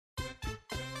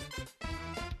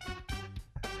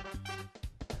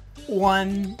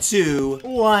1, 2,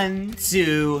 1,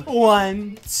 2,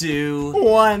 1, 2,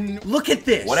 1. Look at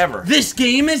this. Whatever. This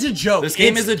game is a joke. This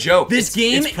game is a joke. This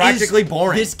game is practically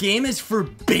boring. This game is for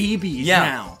babies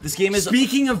now. This game is.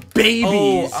 Speaking of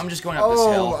babies. Oh, I'm just going up this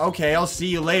hill. Okay. I'll see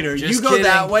you later. Just you go kidding.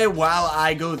 that way while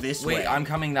I go this way. Wait, I'm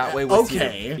coming that way with you.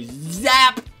 Okay.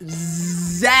 Zap,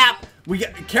 zap.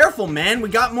 Careful, man. We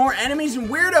got more enemies and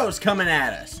weirdos coming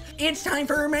at us. It's time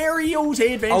for Mario's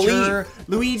adventure.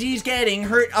 Luigi's getting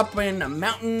hurt up in a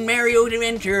mountain Mario's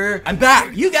adventure. I'm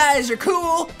back. You guys are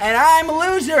cool, and I'm a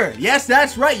loser. Yes,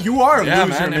 that's right. You are a loser,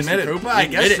 man, Mr. Koopa. I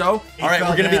guess so. All right,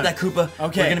 we're gonna beat that Koopa.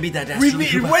 Okay. We're gonna beat that dastardly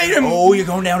Koopa. Wait a minute. Oh, you're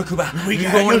going down to Koopa.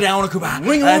 You're going down to Koopa.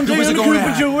 Koopa's going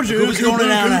down. Koopa's going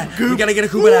down. We gotta get a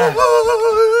Koopa down.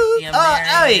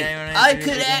 I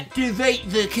could activate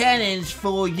the cannons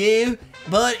for you,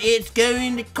 but it's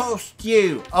going to cost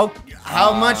you. Oh,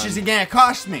 how much is it gonna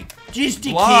cost me? Just a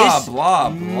kiss. Blah, blah.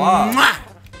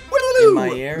 In my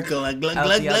ear. Find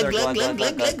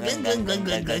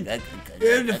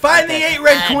the 8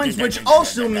 red coins, which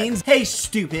also means, hey,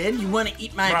 stupid, you want to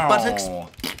eat my buttocks? All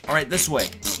right, this way.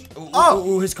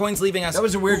 Ooh, his coin's leaving us. That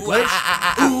was a weird glitch.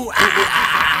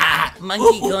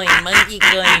 Monkey coin, monkey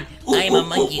coin. I'm a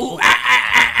monkey.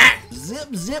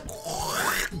 Zip, zip.